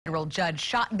federal judge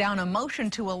shot down a motion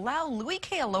to allow Louis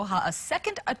Kealoha a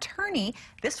second attorney,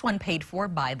 this one paid for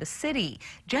by the city.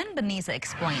 Jen Beniza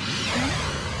explains.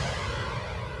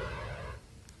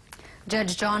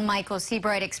 Judge John Michael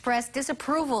Seabright expressed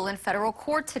disapproval in federal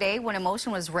court today when a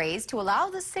motion was raised to allow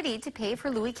the city to pay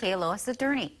for Louis Kealoha's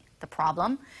attorney. The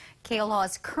problem?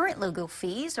 Kealoha's current legal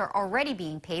fees are already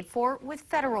being paid for with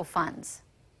federal funds.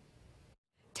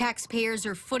 Taxpayers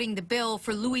are footing the bill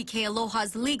for Louis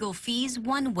Kealoha's legal fees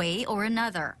one way or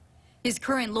another. His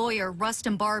current lawyer,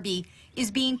 Rustam Barbie,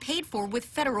 is being paid for with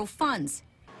federal funds.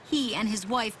 He and his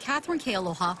wife, Catherine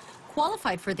Kealoha,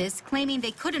 qualified for this, claiming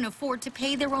they couldn't afford to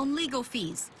pay their own legal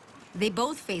fees. They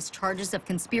both face charges of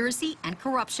conspiracy and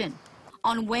corruption.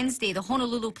 On Wednesday, the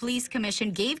Honolulu Police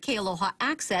Commission gave Kealoha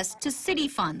access to city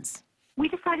funds. We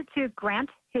decided to grant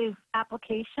his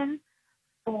application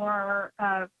for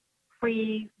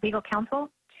free legal counsel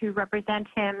to represent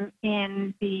him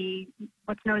in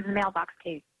what's known as the mailbox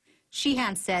case.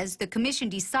 Sheehan says the commission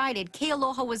decided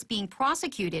Kealoha was being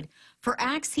prosecuted for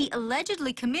acts he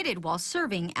allegedly committed while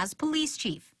serving as police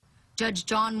chief. Judge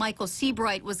John Michael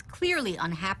Seabright was clearly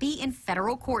unhappy in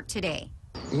federal court today.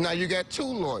 Now you got two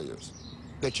lawyers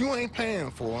that you ain't paying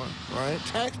for, right?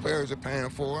 Taxpayers are paying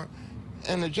for,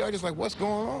 and the judge is like, what's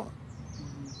going on,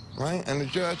 right? And the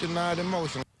judge denied the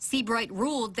motion. Seabright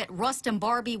ruled that Rustam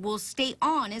Barbie will stay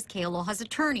on as Kealoha's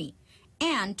attorney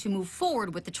and to move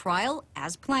forward with the trial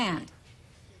as planned.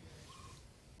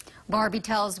 Barbie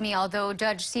tells me although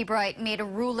Judge Seabright made a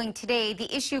ruling today,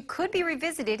 the issue could be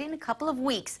revisited in a couple of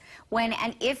weeks when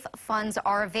and if funds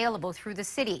are available through the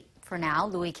city. For now,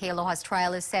 Louis Kealoha's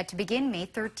trial is set to begin May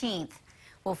 13th.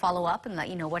 We'll follow up and let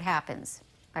you know what happens.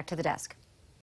 Back to the desk.